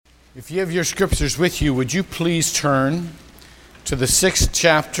If you have your scriptures with you, would you please turn to the 6th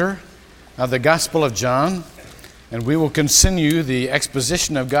chapter of the Gospel of John, and we will continue the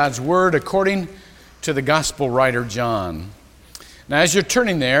exposition of God's Word according to the Gospel writer John. Now, as you're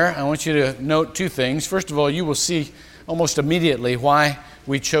turning there, I want you to note two things. First of all, you will see almost immediately why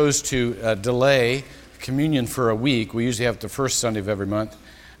we chose to delay communion for a week. We usually have it the first Sunday of every month,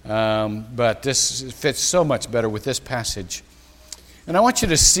 but this fits so much better with this passage. And I want you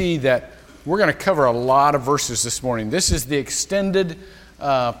to see that we're going to cover a lot of verses this morning. This is the extended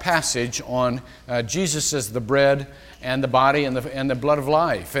passage on Jesus as the bread and the body and the blood of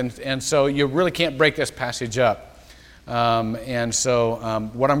life. And so you really can't break this passage up. What I'm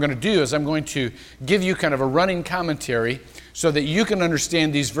going to do is I'm going to give you kind of a running commentary so that you can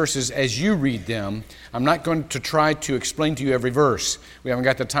understand these verses as you read them. I'm not going to try to explain to you every verse. We haven't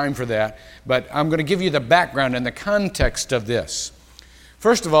got the time for that. But I'm going to give you the background and the context of this.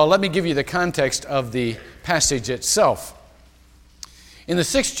 First of all, let me give you the context of the passage itself. In the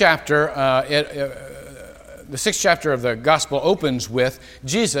 6th chapter, the 6th chapter of the Gospel opens with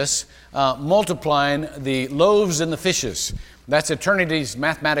Jesus multiplying the loaves and the fishes. That's Eternity's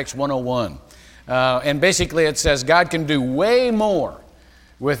Mathematics 101. And basically it says God can do way more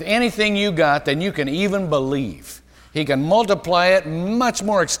with anything you got than you can even believe. He can multiply it much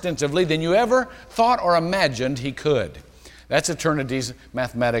more extensively than you ever thought or imagined He could. That's Eternity's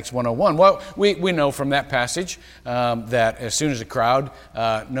Mathematics 101. Well, we know from that passage that as soon as a crowd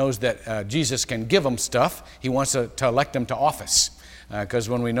knows that Jesus can give them stuff, He wants to elect them to office. Because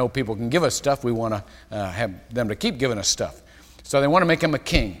when we know people can give us stuff, we want to have them to keep giving us stuff. So they want to make Him a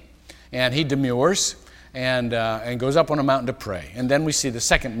king. And He demurs and goes up on a mountain to pray. And then we see the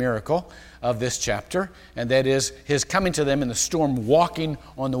second miracle of this chapter, and that is His coming to them in the storm, walking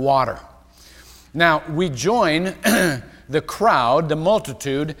on the water. Now, we join the crowd, the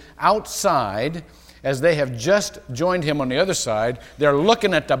multitude, outside as they have just joined Him on the other side. They're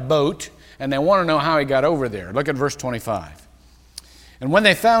looking at the boat, and they want to know how He got over there. Look at verse 25. And when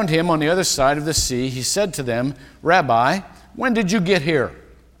they found Him on the other side of the sea, He said to them, "Rabbi, when did you get here?"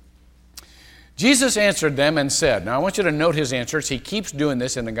 Jesus answered them and said, now I want you to note His answers. He keeps doing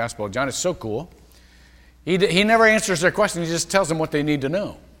this in the Gospel of John. It's so cool. He never answers their question. He just tells them what they need to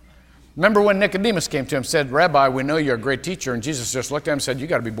know. Remember when Nicodemus came to Him and said, "Rabbi, we know you're a great teacher," and Jesus just looked at him and said, "You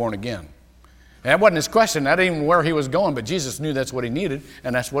got to be born again." And that wasn't his question. That ain't even where he was going, but Jesus knew that's what he needed,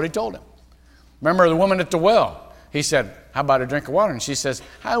 and that's what He told him. Remember the woman at the well? He said, "How about a drink of water?" And she says,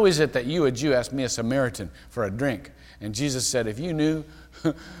 "How is it that you, a Jew, ask me, a Samaritan, for a drink?" And Jesus said, "If you knew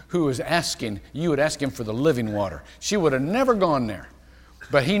who was asking, you would ask Him for the living water." She would have never gone there,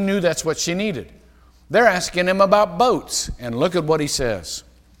 but He knew that's what she needed. They're asking Him about boats, and look at what He says.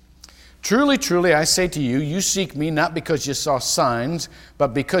 "Truly, truly, I say to you, you seek me not because you saw signs,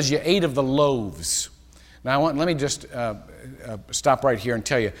 but because you ate of the loaves." Now, let me just stop right here and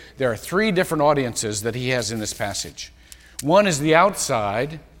tell you, there are three different audiences that He has in this passage. One is the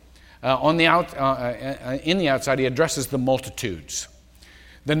outside. In the outside, He addresses the multitudes.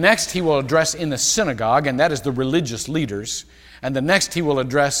 The next He will address in the synagogue, and that is the religious leaders. And the next He will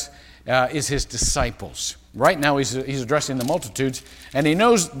address is His disciples. Right now He's addressing the multitudes, and He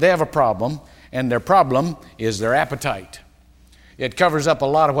knows they have a problem, and their problem is their appetite. It covers up a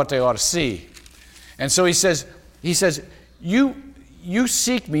lot of what they ought to see. And so He says, you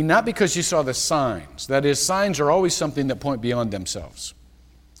seek me not because you saw the signs. That is, signs are always something that point beyond themselves.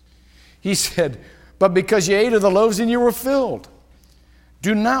 He said, "But because you ate of the loaves and you were filled.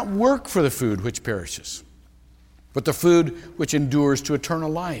 Do not work for the food which perishes, but the food which endures to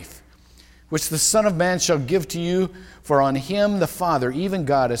eternal life, which the Son of Man shall give to you, for on Him the Father, even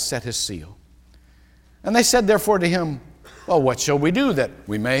God, has set His seal." And they said therefore to Him, "Well, what shall we do that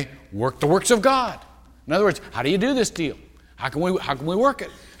we may work the works of God?" In other words, how do you do this deal? How can we work it?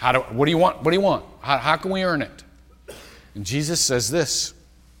 What do you want? What do you want? How can we earn it? And Jesus says this.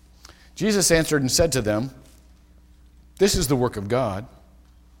 Jesus answered and said to them, "This is the work of God,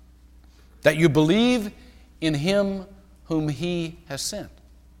 that you believe in Him whom He has sent."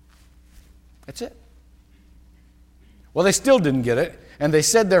 That's it. Well, they still didn't get it, and they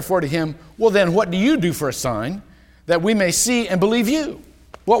said therefore to Him, "Well then, what do you do for a sign, that we may see and believe you?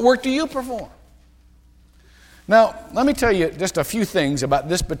 What work do you perform?" Now, let me tell you just a few things about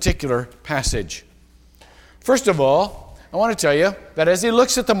this particular passage. First of all, I want to tell you that as He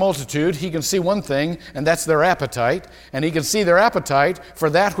looks at the multitude, He can see one thing, and that's their appetite. And He can see their appetite for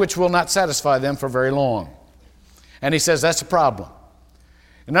that which will not satisfy them for very long. And He says that's a problem.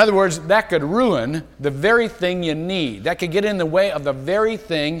 In other words, that could ruin the very thing you need. That could get in the way of the very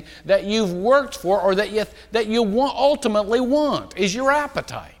thing that you've worked for, or that you ultimately want, is your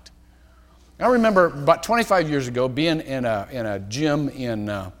appetite. I remember about 25 years ago being in a gym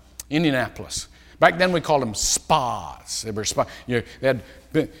in Indianapolis. Back then we called them spas. They were spa. They had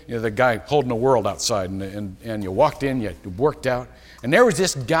the guy holding the world outside, and you walked in, you worked out. And there was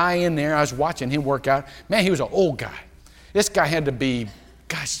this guy in there. I was watching him work out. Man, he was an old guy. This guy had to be,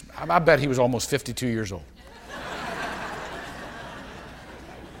 gosh, I bet he was almost 52 years old.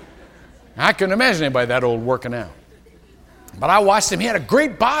 I couldn't imagine anybody that old working out. But I watched him. He had a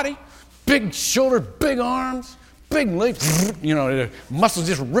great body, big shoulders, big arms, big legs, the muscles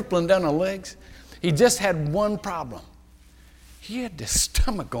just rippling down the legs. He just had one problem. He had this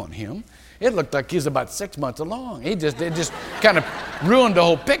stomach on him. It looked like he was about 6 months along. It just kind of ruined the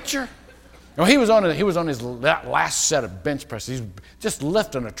whole picture. He was on his last set of bench presses. He's just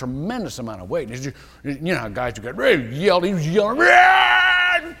lifting a tremendous amount of weight. And just, how guys who got ready to yell. He was yelling,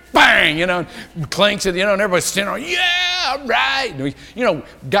 bang, clanks it, and everybody's standing on, yeah, right.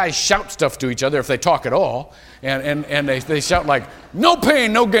 Guys shout stuff to each other if they talk at all, and they shout like, no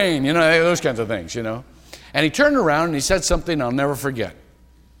pain, no gain, those kinds of things, And he turned around and he said something I'll never forget.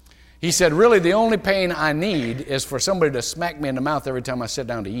 He said, really, the only pain I need is for somebody to smack me in the mouth every time I sit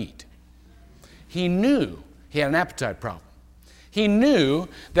down to eat. He knew he had an appetite problem. He knew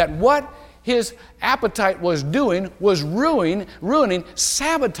that what his appetite was doing was ruining,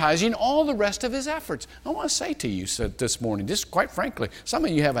 sabotaging all the rest of his efforts. I want to say to you this morning, just quite frankly, some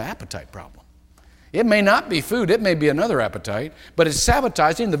of you have an appetite problem. It may not be food, it may be another appetite, but it's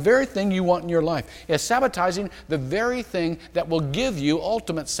sabotaging the very thing you want in your life. It's sabotaging the very thing that will give you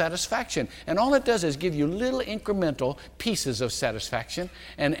ultimate satisfaction. And all it does is give you little incremental pieces of satisfaction,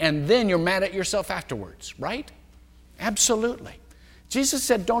 and then you're mad at yourself afterwards, right? Absolutely. Jesus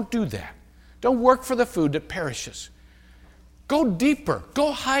said, don't do that. Don't work for the food that perishes. Go deeper,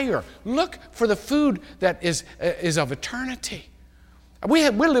 go higher. Look for the food that is of eternity. We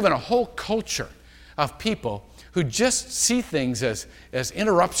live in a whole culture of people who just see things as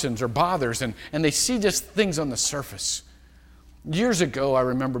interruptions or bothers, and they see just things on the surface. Years ago, I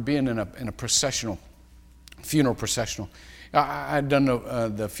remember being in a funeral processional. I had done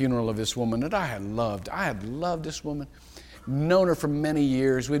the funeral of this woman that I had loved. I had loved this woman, known her for many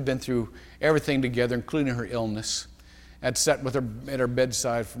years. We'd been through everything together, including her illness. I'd sat with her at her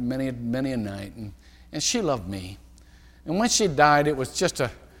bedside for many a night, and she loved me. And when she died, it was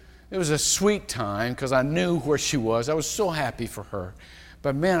a sweet time because I knew where she was. I was so happy for her.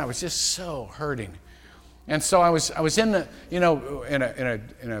 But man, I was just so hurting. And so I was in the,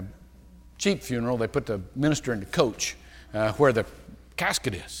 in a cheap funeral, they put the minister in the coach where the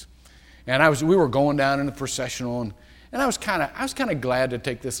casket is. And we were going down in the processional, and I was kind of glad to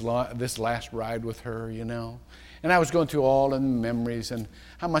take this last ride with her, And I was going through all the memories and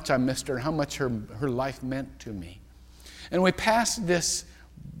how much I missed her, and how much her life meant to me. And we passed this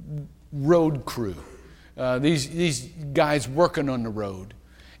road crew, these guys working on the road.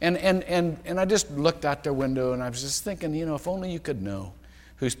 And I just looked out their window, and I was just thinking, if only you could know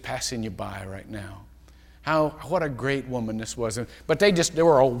who's passing you by right now. What a great woman this was. But they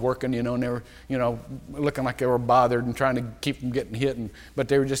were all working, and they were, looking like they were bothered and trying to keep from getting hit, but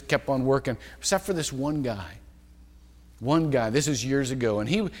they just kept on working, except for this one guy. This is years ago, and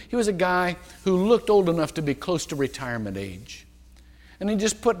he was a guy who looked old enough to be close to retirement age. And he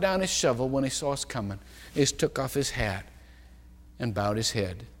just put down his shovel when he saw us coming. He just took off his hat and bowed his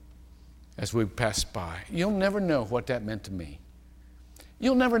head as we passed by. You'll never know what that meant to me.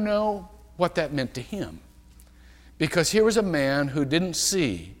 You'll never know what that meant to him. Because here was a man who didn't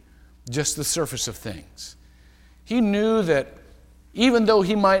see just the surface of things. He knew that even though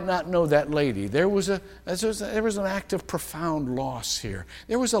he might not know that lady, there was an act of profound loss here.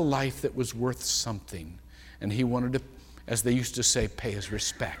 There was a life that was worth something, and he wanted to, as they used to say, pay his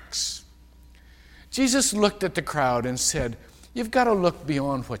respects. Jesus looked at the crowd and said, you've got to look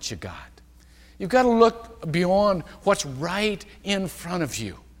beyond what you got. You've got to look beyond what's right in front of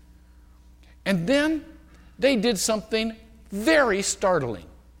you. And then they did something very startling.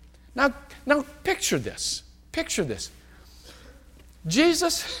 Now picture this. Picture this.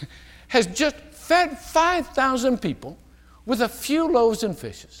 Jesus has just fed 5,000 people with a few loaves and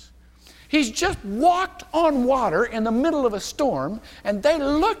fishes. He's just walked on water in the middle of a storm, and they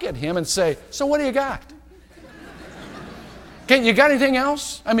look at him and say, so what do you got? You got anything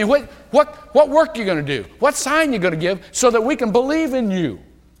else? I mean, what work are you going to do? What sign are you going to give so that we can believe in you?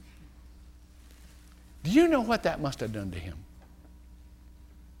 Do you know what that must have done to him?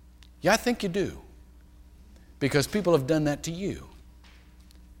 Yeah, I think you do. Because people have done that to you.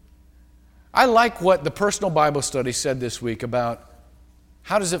 I like what the personal Bible study said this week about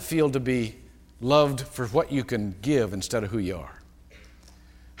how does it feel to be loved for what you can give instead of who you are.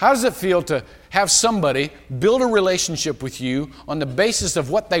 How does it feel to have somebody build a relationship with you on the basis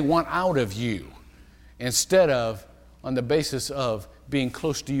of what they want out of you instead of on the basis of being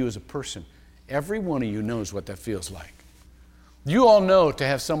close to you as a person? Every one of you knows what that feels like. You all know to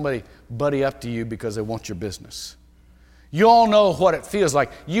have somebody buddy up to you because they want your business. You all know what it feels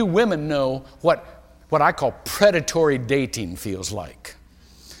like. You women know what I call predatory dating feels like.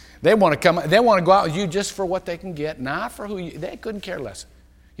 They want to go out with you just for what they can get, not for they couldn't care less.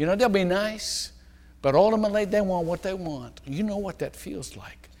 You know, they'll be nice, but ultimately they want what they want. You know what that feels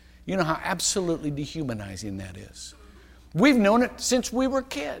like. You know how absolutely dehumanizing that is. We've known it since we were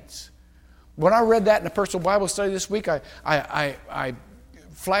kids. When I read that in a personal Bible study this week, I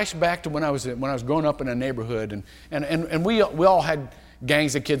flashed back to when I was growing up in a neighborhood, and we all had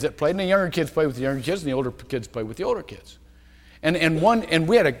gangs of kids that played, and the younger kids played with the younger kids, and the older kids played with the older kids. And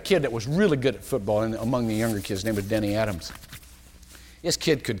we had a kid that was really good at football among the younger kids. His name was Denny Adams. This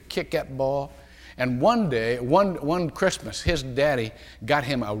kid could kick that ball. And one day, one Christmas, his daddy got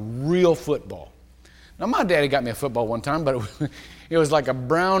him a real football. Now, my daddy got me a football one time, but it was like a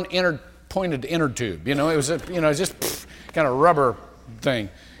brown pointed inner tube. You know, it was just kind of rubber thing.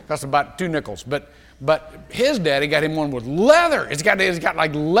 Cost about 2 nickels. But his daddy got him one with leather. It's got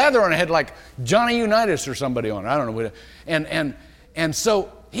like leather on it, had like Johnny Unitas or somebody on it. I don't know. And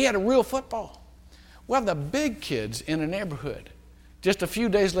so he had a real football. Well, the big kids in the neighborhood, just a few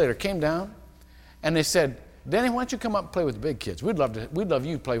days later, came down and they said, "Danny, why don't you come up and play with the big kids? We'd love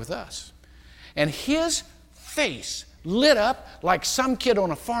you to play with us." And his face lit up like some kid on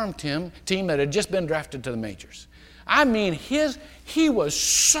a farm team that had just been drafted to the majors. I mean, he was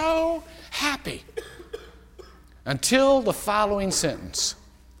so happy until the following sentence.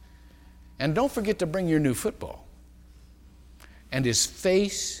 "And don't forget to bring your new football." And his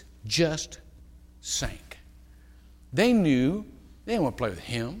face just sank. They knew they didn't want to play with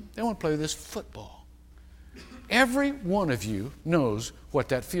him. They want to play with this football. Every one of you knows what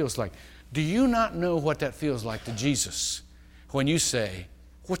that feels like. Do you not know what that feels like to Jesus when you say,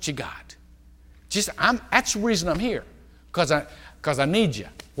 "What you got?" That's the reason I'm here, because I need you.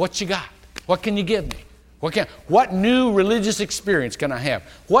 What you got? What can you give me? What new religious experience can I have?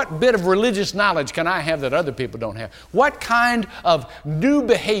 What bit of religious knowledge can I have that other people don't have? What kind of new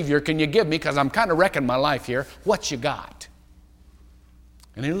behavior can you give me, because I'm kind of wrecking my life here? What you got?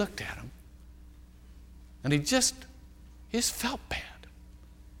 And he looked at him, and he just felt bad.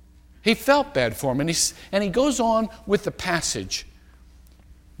 He felt bad for him, and he goes on with the passage,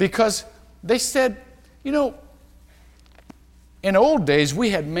 because they said, you know, in old days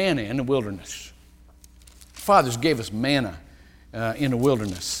we had manna in the wilderness. Fathers gave us manna in the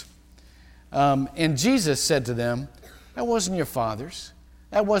wilderness. And Jesus said to them, "That wasn't your fathers.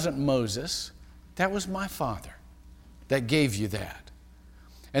 That wasn't Moses. That was my Father that gave you that."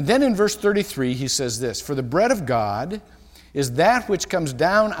 And then in verse 33 he says this, "For the bread of God is that which comes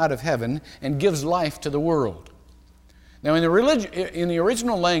down out of heaven and gives life to the world." Now in the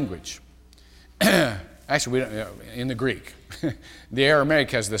original language, actually in the Greek, the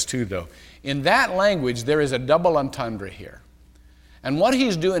Aramaic has this too though. In that language there is a double entendre here. And what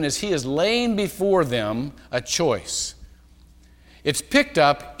he's doing is he is laying before them a choice. It's picked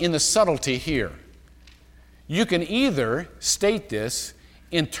up in the subtlety here. You can either state this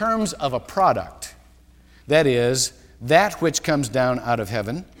in terms of a product, that is, that which comes down out of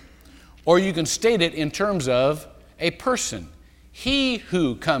heaven, or you can state it in terms of a person, he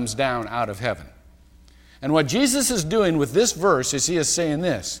who comes down out of heaven. And what Jesus is doing with this verse is he is saying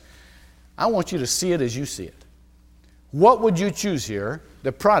this: I want you to see it as you see it. What would you choose here,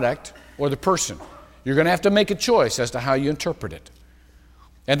 the product or the person? You're going to have to make a choice as to how you interpret it.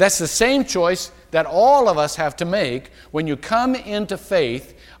 And that's the same choice that all of us have to make when you come into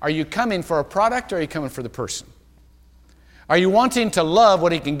faith. Are you coming for a product, or are you coming for the person? Are you wanting to love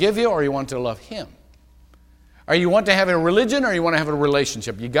what he can give you, or are you want to love him? Are you want to have a religion, or you want to have a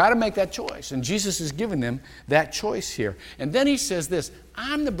relationship? You got to make that choice. And Jesus is giving them that choice here. And then he says this: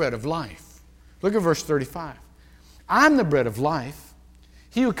 I'm the bread of life. Look at verse 35. I'm the bread of life.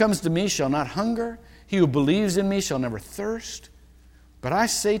 He who comes to me shall not hunger. He who believes in me shall never thirst. But I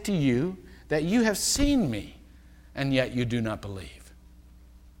say to you that you have seen me, and yet you do not believe.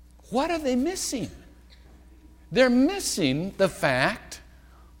 What are they missing? They're missing the fact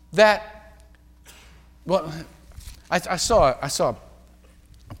that, well, I saw a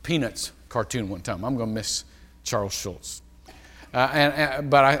Peanuts cartoon one time. I'm going to miss Charles Schultz.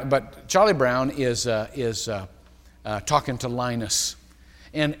 But Charlie Brown is talking to Linus.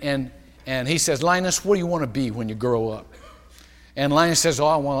 And he says, "Linus, what do you want to be when you grow up?" And Linus says, "Oh,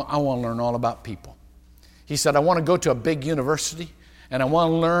 I want to learn all about people." He said, "I want to go to a big university, and I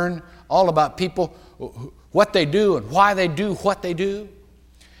want to learn all about people, what they do and why they do what they do.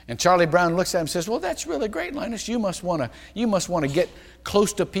 And Charlie Brown looks at him and says, well, that's really great, Linus. You must want to get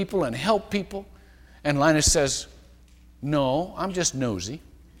close to people and help people. And Linus says, no, I'm just nosy.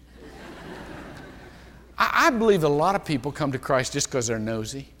 I believe a lot of people come to Christ just because they're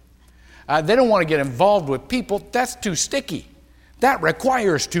nosy. They don't want to get involved with people. That's too sticky. That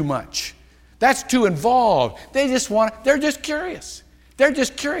requires too much. That's too involved. They're just curious. They're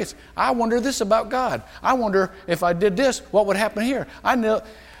just curious. I wonder this about God. I wonder if I did this, what would happen here? Let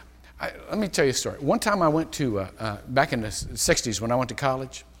me tell you a story. One time I went to, back in the 60s when I went to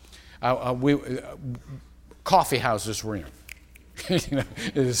college, coffee houses were in.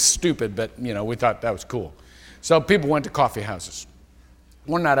 It was stupid, but we thought that was cool. So people went to coffee houses.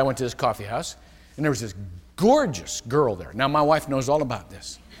 One night I went to this coffee house, and there was this gorgeous girl there. Now my wife knows all about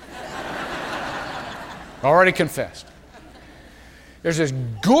this. Already confessed. There's this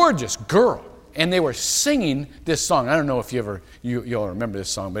gorgeous girl, and they were singing this song. I don't know if you all remember this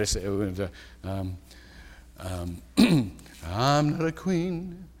song, but it was I'm not a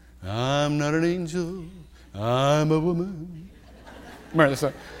queen, I'm not an angel, I'm a woman. Remember this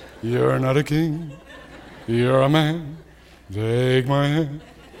song? You're not a king, you're a man, take my hand.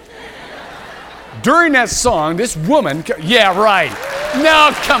 During that song, this woman, yeah, right.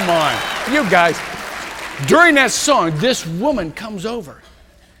 No, come on, you guys. During that song, this woman comes over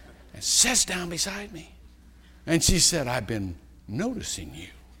and sits down beside me. And she said, I've been noticing you.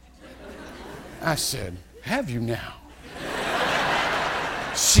 I said, have you now?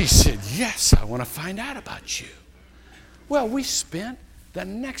 She said, yes, I want to find out about you. Well, we spent the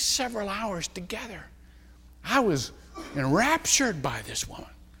next several hours together. I was enraptured by this woman.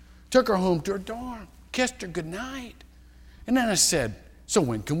 Took her home to her dorm, kissed her goodnight. And then I said, so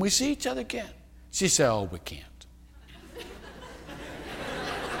when can we see each other again? She said, oh, we can't.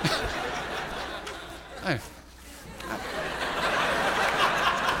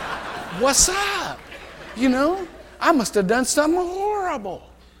 What's up? I must have done something horrible.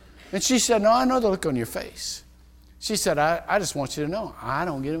 And she said, no, I know the look on your face. She said, I just want you to know, I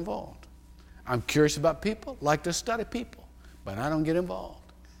don't get involved. I'm curious about people, like to study people, but I don't get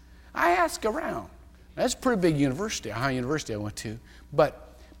involved. I asked around. That's a pretty big university, a high university I went to, but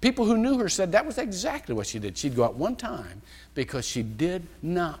people who knew her said that was exactly what she did. She'd go out one time because she did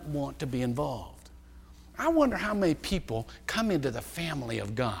not want to be involved. I wonder how many people come into the family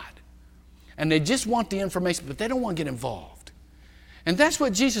of God and they just want the information, but they don't want to get involved. And that's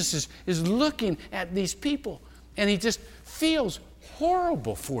what Jesus is looking at these people, and he just feels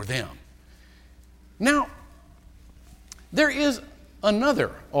horrible for them. Now, there is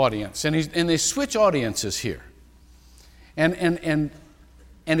another audience, and they switch audiences here. And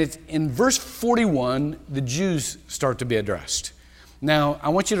it's in verse 41, the Jews start to be addressed. Now, I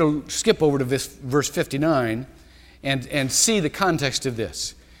want you to skip over to verse 59 and see the context of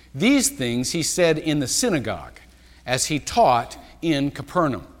this. These things he said in the synagogue as he taught in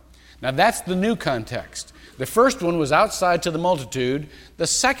Capernaum. Now, that's the new context. The first one was outside to the multitude. The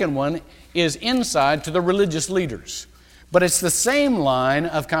second one is inside to the religious leaders. But it's the same line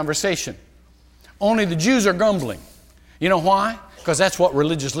of conversation. Only the Jews are grumbling. You know why? Because that's what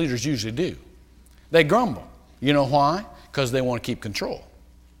religious leaders usually do. They grumble. You know why? Because they want to keep control.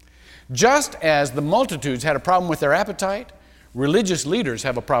 Just as the multitudes had a problem with their appetite, religious leaders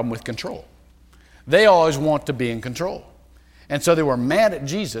have a problem with control. They always want to be in control. And so they were mad at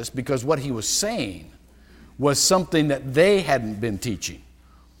Jesus because what he was saying was something that they hadn't been teaching.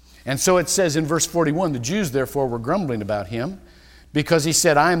 And so it says in verse 41, the Jews therefore were grumbling about him because he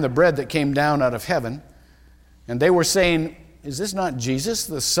said, I am the bread that came down out of heaven. And they were saying, is this not Jesus,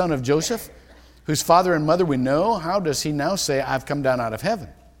 the son of Joseph, whose father and mother we know? How does he now say, I've come down out of heaven?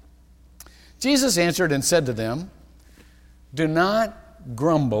 Jesus answered and said to them, do not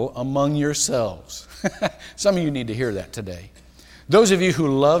grumble among yourselves. Some of you need to hear that today. Those of you who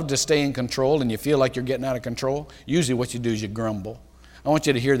love to stay in control and you feel like you're getting out of control, usually what you do is you grumble. I want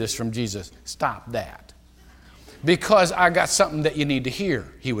you to hear this from Jesus. Stop that. Because I got something that you need to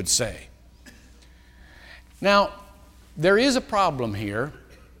hear, he would say. Now, there is a problem here,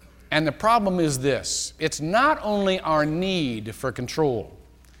 and the problem is this. It's not only our need for control,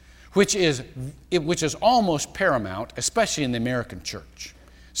 which is almost paramount, especially in the American church,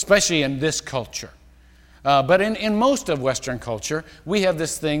 especially in this culture. But in most of Western culture, we have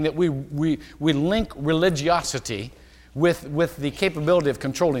this thing that we link religiosity with the capability of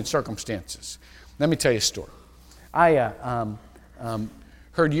controlling circumstances. Let me tell you a story. I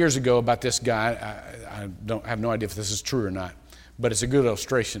heard years ago about this guy. I have no idea if this is true or not. but it's a good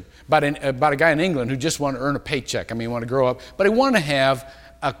illustration. About a guy in England who just wanted to earn a paycheck. I mean, he wanted to grow up, but he wanted to have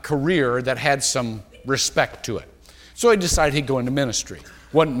a career that had some respect to it. So he decided he'd go into ministry.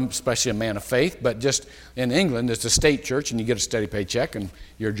 Wasn't especially a man of faith, but just in England, it's a state church, and you get a steady paycheck, and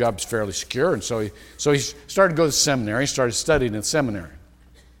your job's fairly secure. And so he started to go to seminary, started studying in seminary.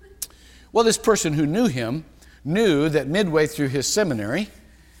 Well, this person who knew him knew that midway through his seminary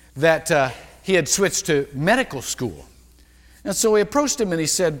that he had switched to medical school. And so he approached him and he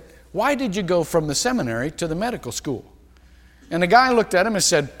said, "Why did you go from the seminary to the medical school?" And the guy looked at him and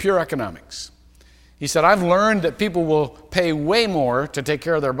said, "Pure economics." He said, "I've learned that people will pay way more to take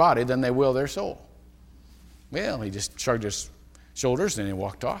care of their body than they will their soul." Well, he just shrugged his shoulders and he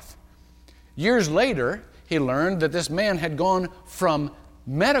walked off. Years later, he learned that this man had gone from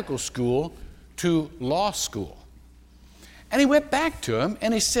medical school to law school. And he went back to him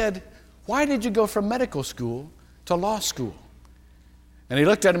and he said, "Why did you go from medical school to law school?" And he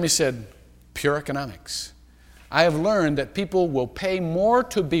looked at him and he said, "Pure economics. I have learned that people will pay more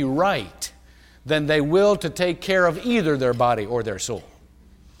to be right than they will to take care of either their body or their soul."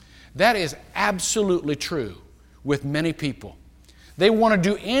 That is absolutely true with many people. They want to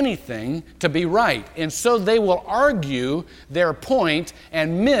do anything to be right, and so they will argue their point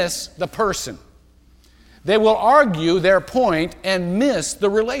and miss the person. They will argue their point and miss the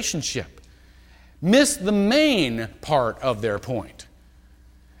relationship, miss the main part of their point.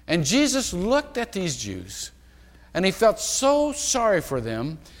 And Jesus looked at these Jews, and he felt so sorry for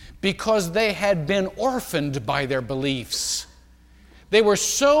them because they had been orphaned by their beliefs. They were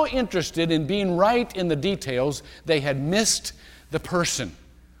so interested in being right in the details, they had missed the person.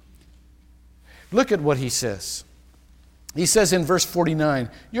 Look at what he says. He says in verse 49,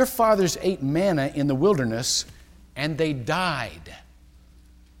 "Your fathers ate manna in the wilderness, and they died."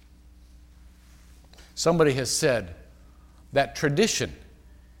 Somebody has said that tradition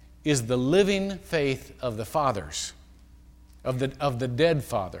is the living faith of the fathers, of the dead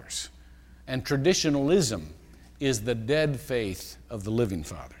fathers. And traditionalism is the dead faith of the living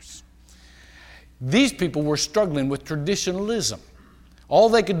fathers. These people were struggling with traditionalism. All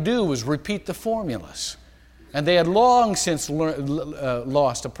they could do was repeat the formulas. And they had long since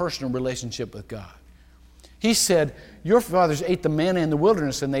lost a personal relationship with God. He said, "Your fathers ate the manna in the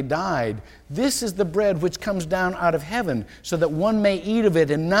wilderness and they died. This is the bread which comes down out of heaven so that one may eat of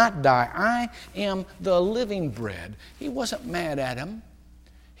it and not die. I am the living bread." He wasn't mad at him.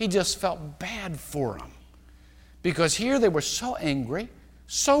 He just felt bad for him. Because here they were so angry,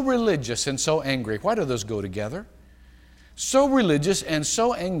 so religious and so angry. Why do those go together? So religious and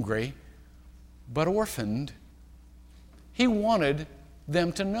so angry, but orphaned. He wanted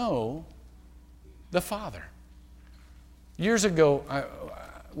them to know the Father. Years ago,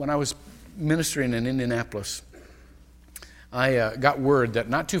 when I was ministering in Indianapolis, I got word that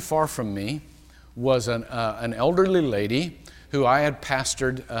not too far from me was an elderly lady who I had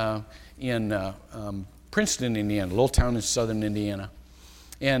pastored in Princeton, Indiana, a little town in southern Indiana.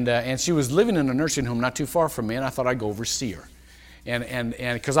 And she was living in a nursing home not too far from me, and I thought I'd go over to see her. And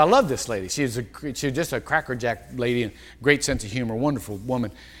because I love this lady. She was just a crackerjack lady and great sense of humor, wonderful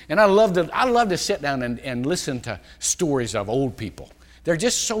woman. And I loved to sit down and listen to stories of old people. They're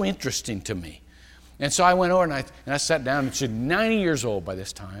just so interesting to me. And so I went over and I sat down, and she's 90 years old by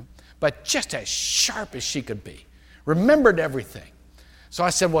this time, but just as sharp as she could be. Remembered everything. So I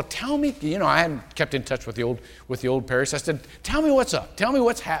said, "Well, tell me," I hadn't kept in touch with the old parish. I said, "Tell me what's up. Tell me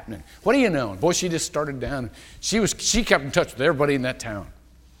what's happening. What do you know?" And boy, she just started down. She kept in touch with everybody in that town.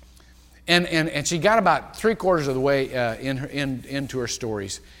 And she got about 3/4 of the way into her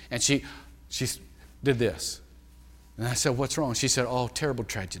stories, and she did this. And I said, "What's wrong?" She said, "Oh, terrible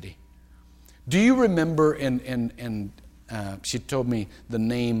tragedy. Do you remember?" And she told me the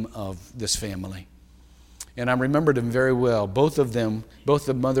name of this family. And I remembered them very well. Both of them, both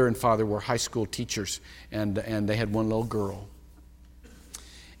the mother and father, were high school teachers, and they had one little girl.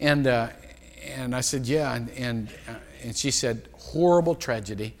 And I said, "Yeah," and she said, "Horrible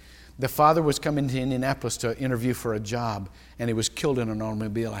tragedy. The father was coming to Indianapolis to interview for a job, and he was killed in an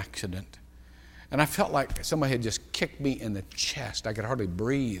automobile accident." And I felt like somebody had just kicked me in the chest. I could hardly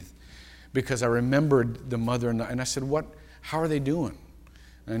breathe because I remembered the mother, and I said, "How are they doing?"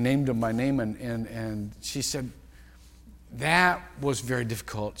 And I named them by name, and she said, "That was very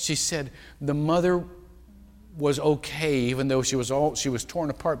difficult." She said the mother was okay, even though she was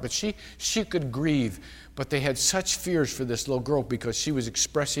torn apart, but she could grieve. But they had such fears for this little girl because she was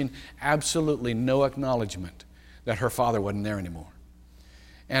expressing absolutely no acknowledgement that her father wasn't there anymore.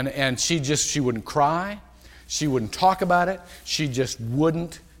 And she wouldn't cry, she wouldn't talk about it, she just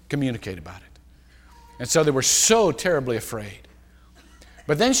wouldn't communicate about it. And so they were so terribly afraid.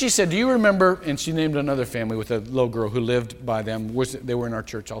 But then she said, do you remember, and she named another family with a little girl who lived by them. They were in our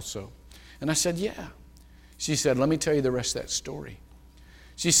church also. And I said, yeah. She said, let me tell you the rest of that story.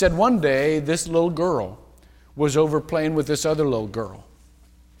 She said, one day, this little girl was over playing with this other little girl.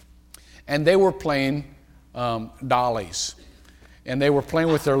 And they were playing dollies. And they were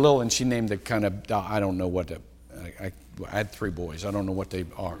playing with their little, and she named the kind of doll. I don't know what I had 3 boys. I don't know what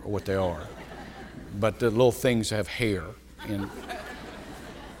they are. But the little things have hair.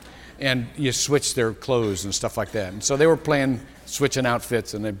 And you switch their clothes and stuff like that. And so they were playing, switching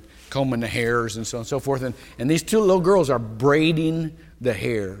outfits, and they combing the hairs and so on and so forth. And these 2 little girls are braiding the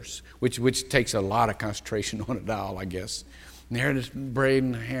hairs, which takes a lot of concentration on a doll, I guess. And they're just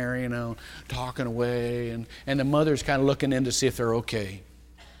braiding the hair, talking away. And the mother's kind of looking in to see if they're okay.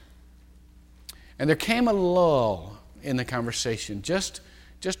 And there came a lull in the conversation, just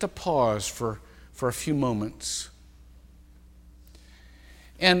a pause for a few moments.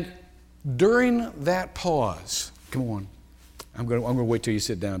 And during that pause, come on, I'm going to wait till you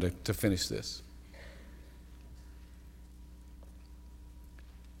sit down to finish this.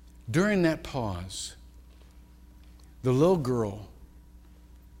 During that pause, the little girl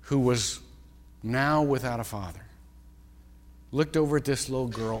who was now without a father looked over at this little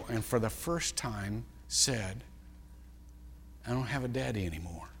girl and for the first time said, I don't have a daddy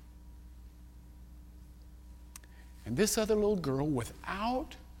anymore. And this other little girl,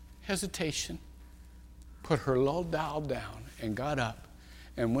 without hesitation, put her little doll down and got up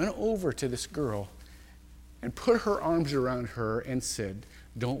and went over to this girl and put her arms around her and said,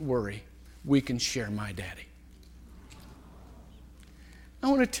 don't worry, we can share my daddy. I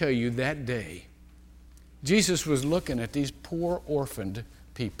want to tell you that day, Jesus was looking at these poor orphaned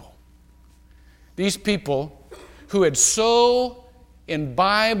people. These people who had so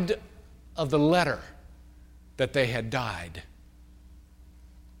imbibed of the letter that they had died,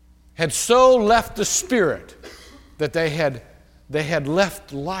 had so left the Spirit that they had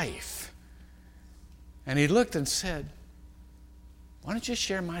left life. And he looked and said, why don't you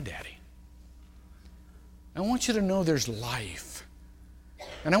share my daddy? I want you to know there's life.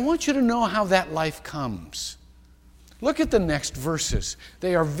 And I want you to know how that life comes. Look at the next verses.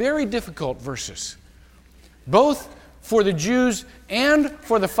 They are very difficult verses, both for the Jews and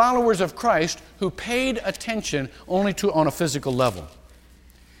for the followers of Christ who paid attention only on a physical level.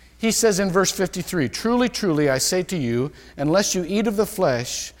 He says in verse 53, truly, truly, I say to you, unless you eat of the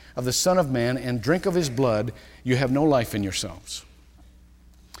flesh of the Son of Man and drink of his blood, you have no life in yourselves.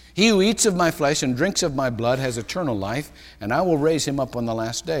 He who eats of my flesh and drinks of my blood has eternal life, and I will raise him up on the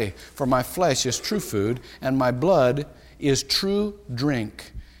last day. For my flesh is true food, and my blood is true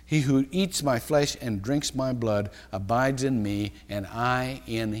drink. He who eats my flesh and drinks my blood abides in me, and I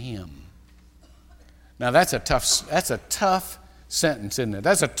in him. Now that's a tough sentence, isn't it?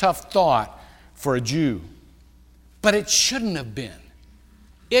 That's a tough thought for a Jew. But it shouldn't have been.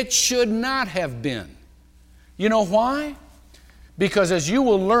 It should not have been. You know why? Because as you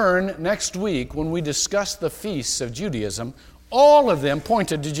will learn next week when we discuss the feasts of Judaism, all of them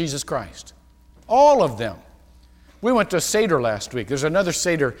pointed to Jesus Christ. All of them. We went to a Seder last week. There's another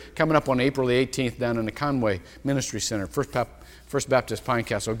Seder coming up on April the 18th down in the Conway Ministry Center, First Baptist Pine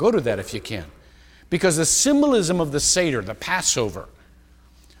Castle. Go to that if you can. Because the symbolism of the Seder, the Passover,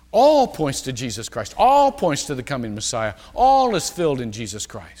 all points to Jesus Christ. All points to the coming Messiah. All is filled in Jesus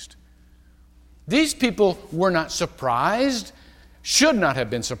Christ. These people were not surprised, should not have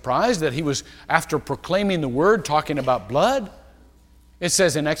been surprised that he was, after proclaiming the word, talking about blood. It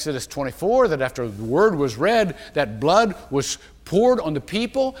says in Exodus 24 that after the word was read, that blood was poured on the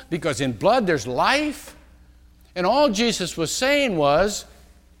people because in blood there's life. And all Jesus was saying was,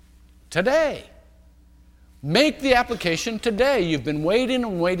 today. Make the application today. You've been waiting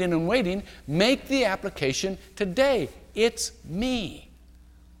and waiting and waiting. Make the application today. It's me.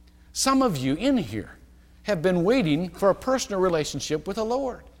 Some of you in here have been waiting for a personal relationship with the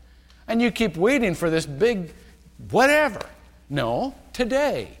Lord. And you keep waiting for this big whatever. No,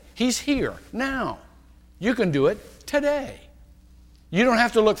 today. He's here, now. You can do it today. You don't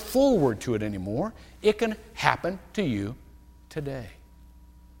have to look forward to it anymore. It can happen to you today.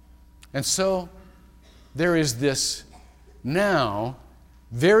 And so, there is this now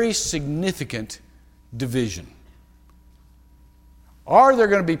very significant division. Are there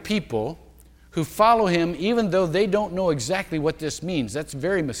going to be people who follow him even though they don't know exactly what this means? That's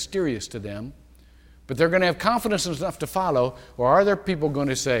very mysterious to them. But they're going to have confidence enough to follow. Or are there people going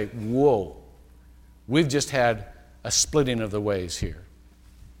to say, whoa, we've just had a splitting of the ways here?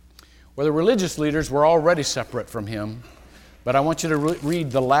 Well, the religious leaders were already separate from him. But I want you to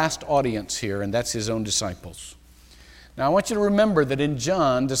read the last audience here, and that's his own disciples. Now, I want you to remember that in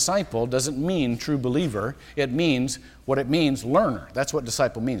John, disciple doesn't mean true believer. It means, what it means, learner. That's what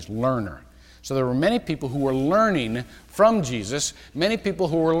disciple means, learner. So there were many people who were learning from Jesus, many people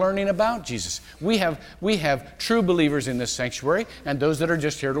who were learning about Jesus. We have true believers in this sanctuary and those that are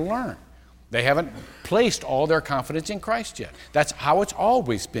just here to learn. They haven't placed all their confidence in Christ yet. That's how it's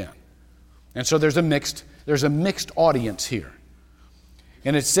always been. And so there's a mixed audience here.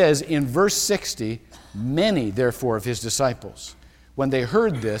 And it says in verse 60, many, therefore, of his disciples, when they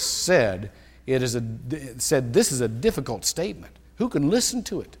heard this, said, this is a difficult statement. Who can listen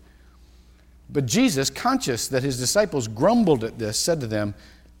to it? But Jesus, conscious that his disciples grumbled at this, said to them,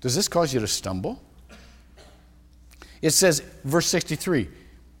 does this cause you to stumble? It says, verse 63,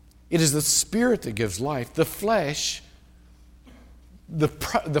 it is the Spirit that gives life. The flesh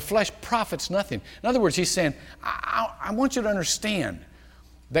profits nothing. In other words, he's saying, I want you to understand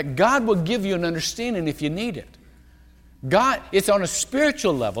that God will give you an understanding if you need it. God, it's on a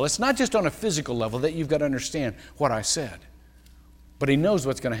spiritual level. It's not just on a physical level that you've got to understand what I said. But he knows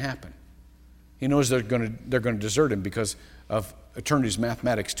what's going to happen. He knows they're going to desert him because of Eternity's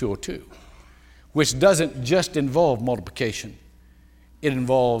Mathematics 202, which doesn't just involve multiplication. It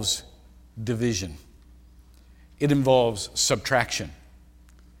involves division. It involves subtraction.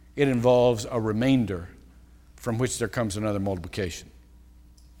 It involves a remainder from which there comes another multiplication.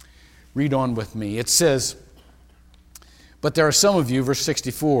 Read on with me. It says, but there are some of you, verse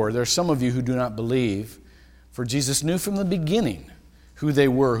 64, there are some of you who do not believe, for Jesus knew from the beginning who they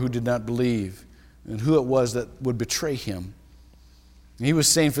were who did not believe and who it was that would betray him. And he was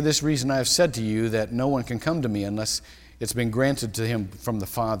saying, for this reason I have said to you that no one can come to me unless it's been granted to him from the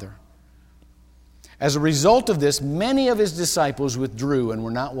Father. As a result of this, many of his disciples withdrew and were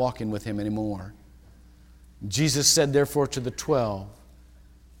not walking with him anymore. Jesus said, therefore, to the 12,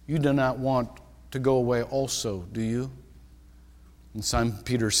 you do not want to go away also, do you? And Simon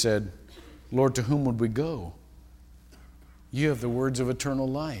Peter said, Lord, to whom would we go? You have the words of eternal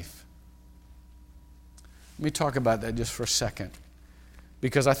life. Let me talk about that just for a second,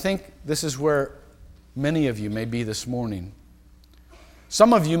 because I think this is where many of you may be this morning.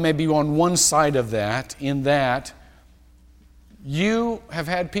 Some of you may be on one side of that, in that you have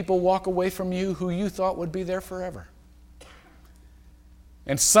had people walk away from you who you thought would be there forever.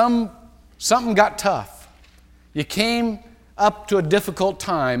 And something got tough. You came up to a difficult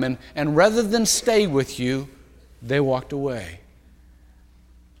time, and rather than stay with you, they walked away.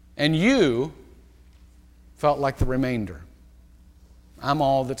 And you felt like the remainder. I'm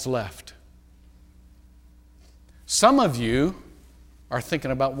all that's left. Some of you are thinking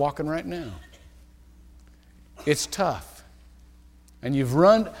about walking right now. It's tough. And you've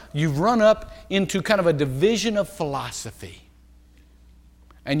run up into kind of a division of philosophy.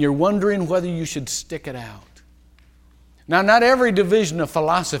 And you're wondering whether you should stick it out. Now, not every division of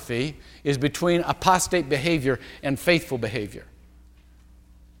philosophy is between apostate behavior and faithful behavior.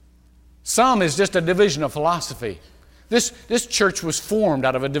 Some is just a division of philosophy. This church was formed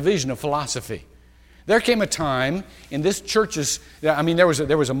out of a division of philosophy. There came a time in this church's, there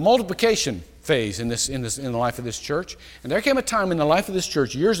was a multiplication phase in the life of this church, and there came a time in the life of this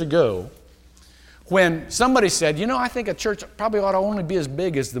church years ago when somebody said, I think a church probably ought to only be as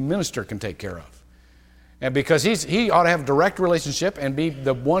big as the minister can take care of. And because he ought to have a direct relationship and be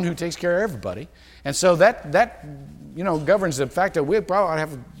the one who takes care of everybody. And so that governs the fact that we probably ought to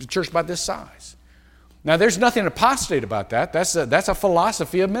have a church about this size. Now, there's nothing apostate about that. That's a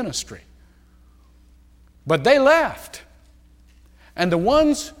philosophy of ministry. But they left. And the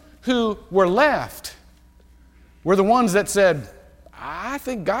ones who were left were the ones that said, I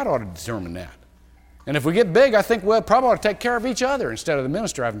think God ought to determine that. And if we get big, I think we'll probably ought to take care of each other instead of the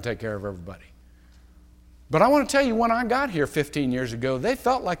minister having to take care of everybody. But I want to tell you, when I got here 15 years ago, they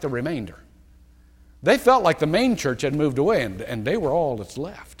felt like the remainder. They felt like the main church had moved away, and they were all that's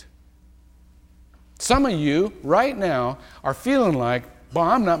left. Some of you right now are feeling like, well,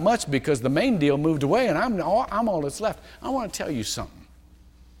 I'm not much because the main deal moved away and I'm all that's left. I want to tell you something.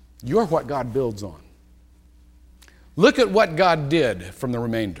 You're what God builds on. Look at what God did from the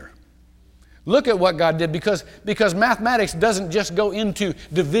remainder. Look at what God did, because mathematics doesn't just go into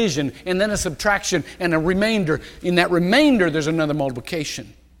division and then a subtraction and a remainder. In that remainder, there's another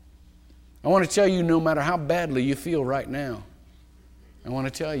multiplication. I want to tell you, no matter how badly you feel right now, I want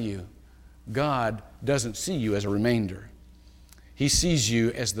to tell you, God doesn't see you as a remainder. He sees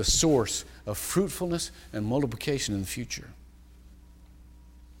you as the source of fruitfulness and multiplication in the future.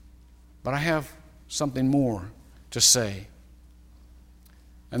 But I have something more to say.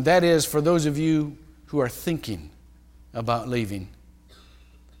 And that is, for those of you who are thinking about leaving,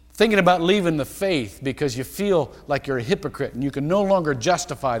 Thinking about leaving the faith because you feel like you're a hypocrite and you can no longer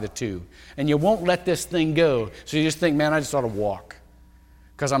justify the two. And you won't let this thing go. So you just think, man, I just ought to walk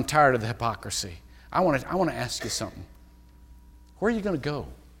because I'm tired of the hypocrisy. I want to ask you something. Where are you going to go?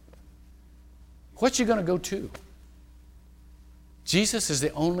 What you going to go to? Jesus is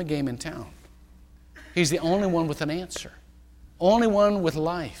the only game in town. He's the only one with an answer. Only one with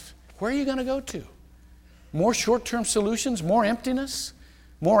life. Where are you going to go to? More short-term solutions? More emptiness?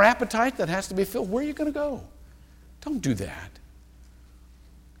 More appetite that has to be filled? Where are you going to go? Don't do that.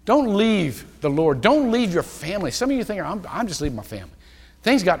 Don't leave the Lord. Don't leave your family. Some of you think, I'm just leaving my family.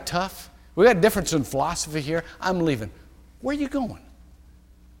 Things got tough. We got a difference in philosophy here. I'm leaving. Where are you going?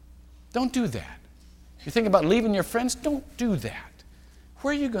 Don't do that. You think about leaving your friends? Don't do that.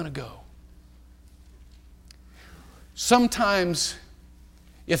 Where are you going to go? Sometimes,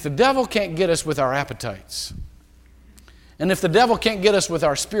 if the devil can't get us with our appetites, and if the devil can't get us with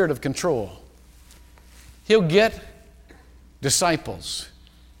our spirit of control, he'll get disciples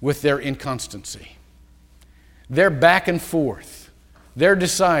with their inconstancy. They're back and forth. They're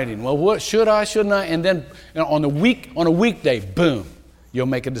deciding, well, what should I, shouldn't I? And then on a weekday, boom, you'll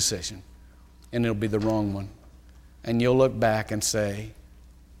make a decision. And it'll be the wrong one. And you'll look back and say,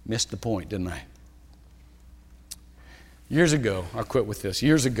 missed the point, didn't I? Years ago, I'll quit with this.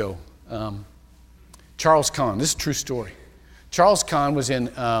 Years ago, Charles Kahn, this is a true story. Charles Kahn was in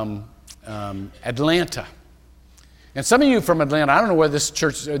Atlanta. And some of you from Atlanta, I don't know whether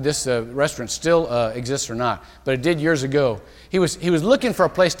this restaurant still exists or not, but it did years ago. He was looking for a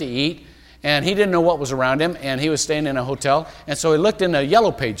place to eat, and he didn't know what was around him, and he was staying in a hotel, and so he looked in the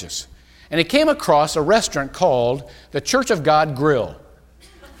Yellow Pages, and he came across a restaurant called the Church of God Grill.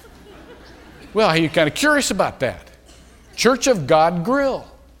 Well, he was kind of curious about that. Church of God Grill.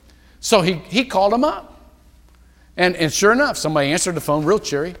 So he called him up. And sure enough, somebody answered the phone real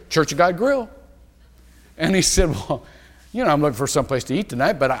cheery, Church of God Grill. And he said, well, I'm looking for someplace to eat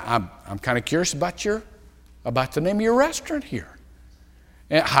tonight, but I'm kind of curious about the name of your restaurant here.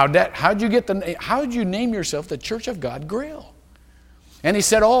 And how'd you name yourself the Church of God Grill? And he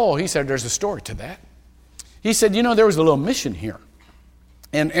said, there's a story to that. He said, there was a little mission here.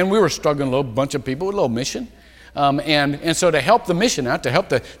 And we were struggling a little bunch of people with a little mission. And so to help the mission out, to help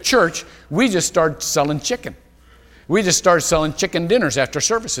the church, we just started selling chicken. We just started selling chicken dinners after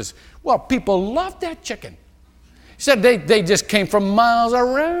services. Well, people loved that chicken. He said they just came from miles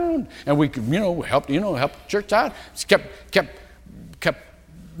around. And we could, help the church out. Just kept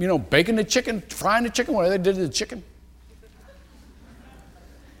baking the chicken, frying the chicken, whatever they did to the chicken.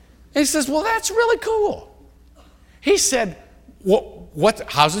 And he says, well, that's really cool. He said,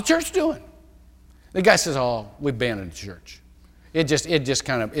 how's the church doing? The guy says, we abandoned the church. It just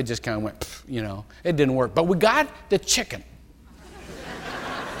kind of went, it didn't work. But we got the chicken.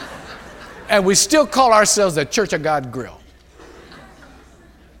 And we still call ourselves the Church of God Grill.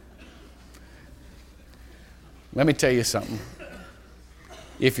 Let me tell you something.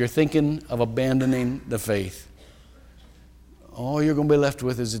 If you're thinking of abandoning the faith, all you're going to be left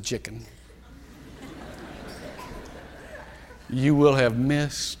with is a chicken. You will have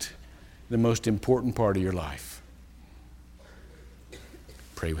missed the most important part of your life.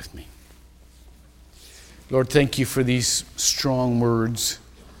 Pray with me. Lord, thank you for these strong words.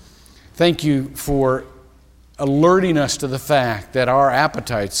 Thank you for alerting us to the fact that our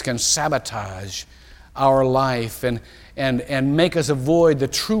appetites can sabotage our life and make us avoid the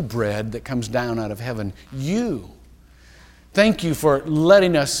true bread that comes down out of heaven, you. Thank you for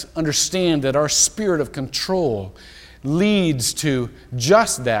letting us understand that our spirit of control leads to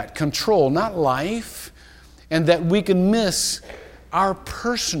just that, control, not life, and that we can miss our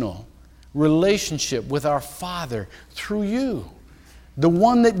personal relationship with our Father through you, the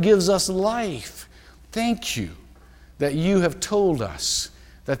one that gives us life. Thank you that you have told us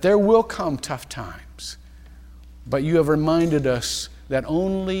that there will come tough times, but you have reminded us that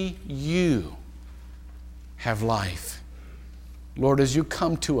only you have life. Lord, as you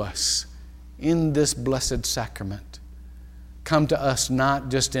come to us in this blessed sacrament, come to us not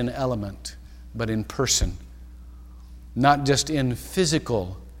just in element, but in person. Not just in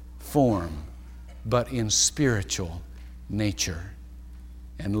physical form, but in spiritual nature.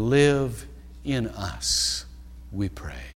 And live in us, we pray.